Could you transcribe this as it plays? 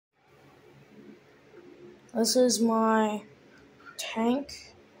This is my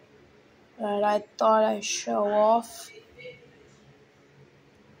tank that I thought I'd show off.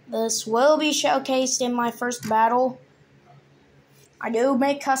 This will be showcased in my first battle. I do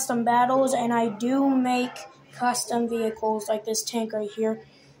make custom battles, and I do make custom vehicles like this tank right here.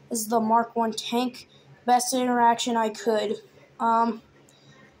 This is the Mark 1 tank. Best interaction I could.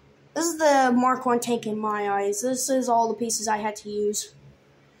 This is the Mark 1 tank in my eyes. This is all the pieces I had to use.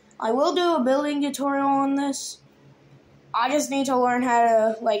 I will do a building tutorial on this. I just need to learn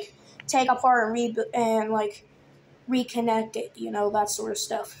how to take apart and reconnect it, that sort of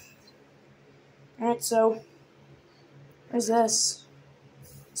stuff. Alright, so there's this.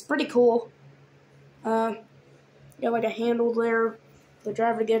 It's pretty cool. You got like a handle there, the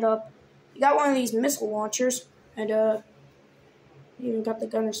driver to get up. You got one of these missile launchers, and you even got the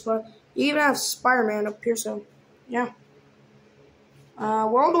gunner spot. You even have Spider-Man up here, so yeah.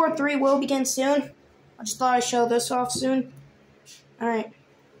 World War III will begin soon. I just thought I'd show this off soon. Alright,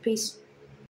 peace.